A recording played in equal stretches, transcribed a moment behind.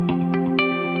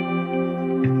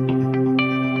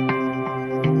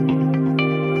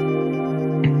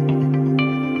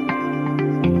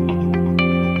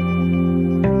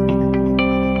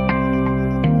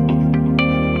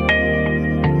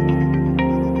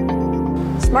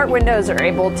Smart windows are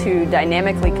able to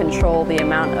dynamically control the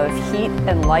amount of heat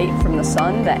and light from the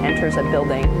sun that enters a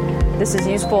building. This is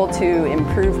useful to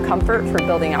improve comfort for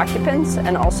building occupants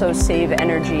and also save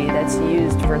energy that's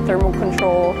used for thermal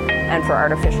control and for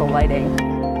artificial lighting.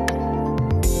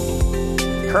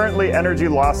 Currently, energy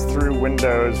loss through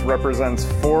windows represents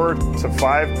 4 to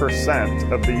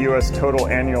 5% of the U.S. total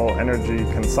annual energy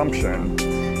consumption,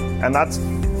 and that's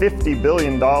 $50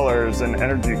 billion in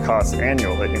energy costs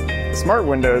annually. Smart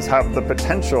windows have the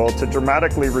potential to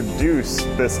dramatically reduce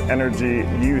this energy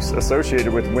use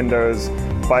associated with windows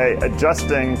by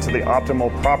adjusting to the optimal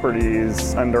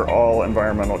properties under all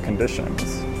environmental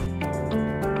conditions.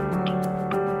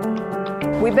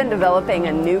 We've been developing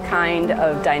a new kind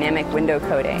of dynamic window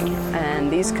coating,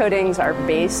 and these coatings are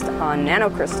based on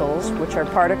nanocrystals, which are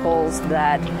particles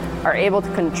that are able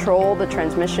to control the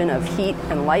transmission of heat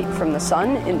and light from the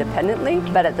sun independently,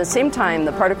 but at the same time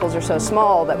the particles are so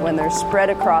small that when they're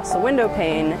spread across the window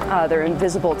pane, they're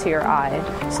invisible to your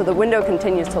eye. So the window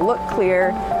continues to look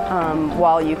clear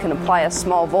while you can apply a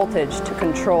small voltage to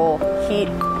control heat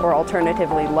or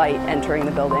alternatively light entering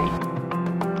the building.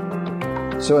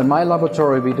 So in my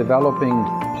laboratory, we're developing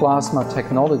plasma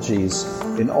technologies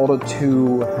in order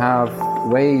to have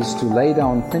ways to lay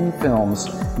down thin films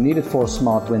needed for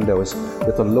smart windows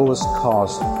with the lowest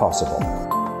cost possible.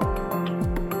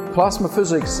 Plasma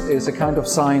physics is a kind of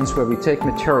science where we take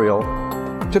material,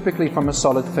 typically from a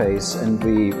solid phase, and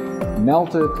we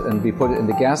melt it and we put it in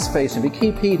the gas phase and we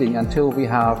keep heating until we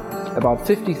have about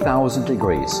 50,000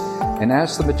 degrees. And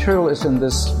as the material is in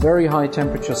this very high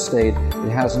temperature state, it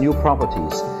has new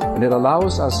properties, and it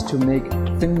allows us to make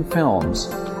thin films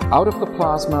out of the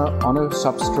plasma on a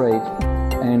substrate,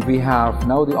 and we have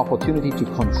now the opportunity to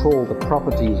control the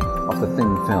properties of the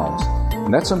thin films.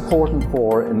 And that's important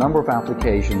for a number of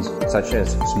applications such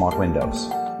as smart windows.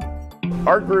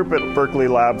 Our group at Berkeley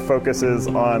Lab focuses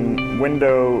on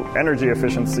window energy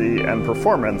efficiency and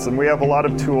performance, and we have a lot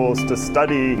of tools to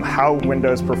study how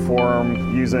windows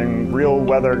perform using real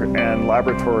weather and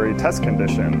laboratory test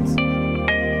conditions.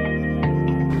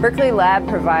 Berkeley Lab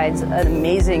provides an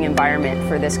amazing environment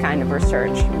for this kind of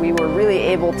research. We were really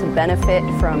able to benefit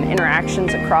from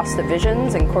interactions across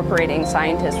divisions, incorporating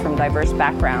scientists from diverse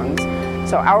backgrounds.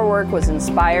 So our work was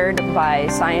inspired by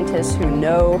scientists who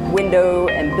know window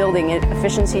and building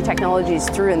efficiency technologies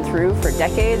through and through for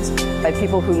decades, by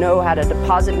people who know how to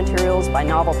deposit materials by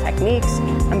novel techniques,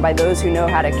 and by those who know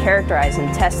how to characterize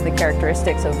and test the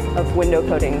characteristics of window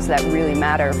coatings that really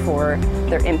matter for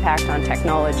their impact on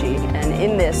technology. And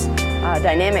in this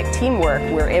dynamic teamwork,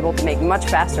 we're able to make much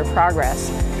faster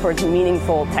progress towards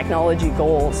meaningful technology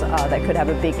goals that could have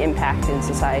a big impact in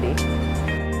society.